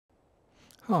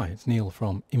Hi, it's Neil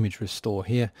from Image Restore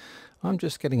here. I'm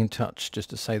just getting in touch just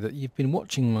to say that you've been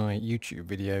watching my YouTube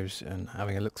videos and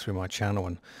having a look through my channel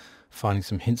and finding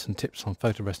some hints and tips on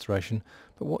photo restoration.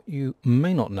 But what you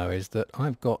may not know is that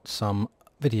I've got some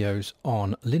videos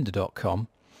on lynda.com,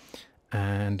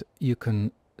 and you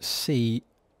can see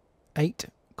 8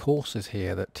 courses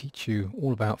here that teach you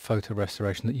all about photo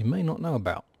restoration that you may not know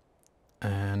about.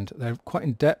 And they're quite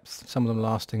in depth, some of them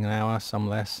lasting an hour, some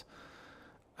less.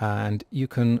 And you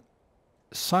can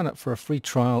sign up for a free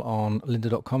trial on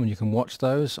lynda.com and you can watch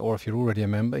those, or if you're already a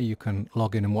member you can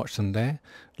log in and watch them there.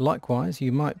 Likewise,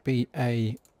 you might be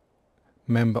a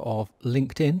member of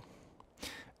LinkedIn,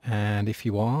 and if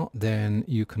you are, then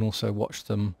you can also watch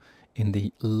them in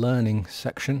the learning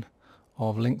section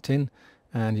of LinkedIn,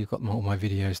 and you've got all my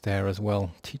videos there as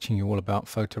well, teaching you all about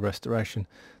photo restoration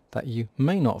that you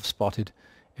may not have spotted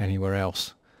anywhere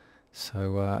else.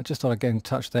 So I just thought I'd get in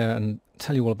touch there and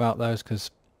tell you all about those, because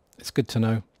it's good to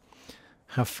know.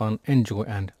 Have fun, enjoy,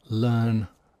 and learn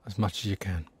as much as you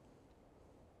can.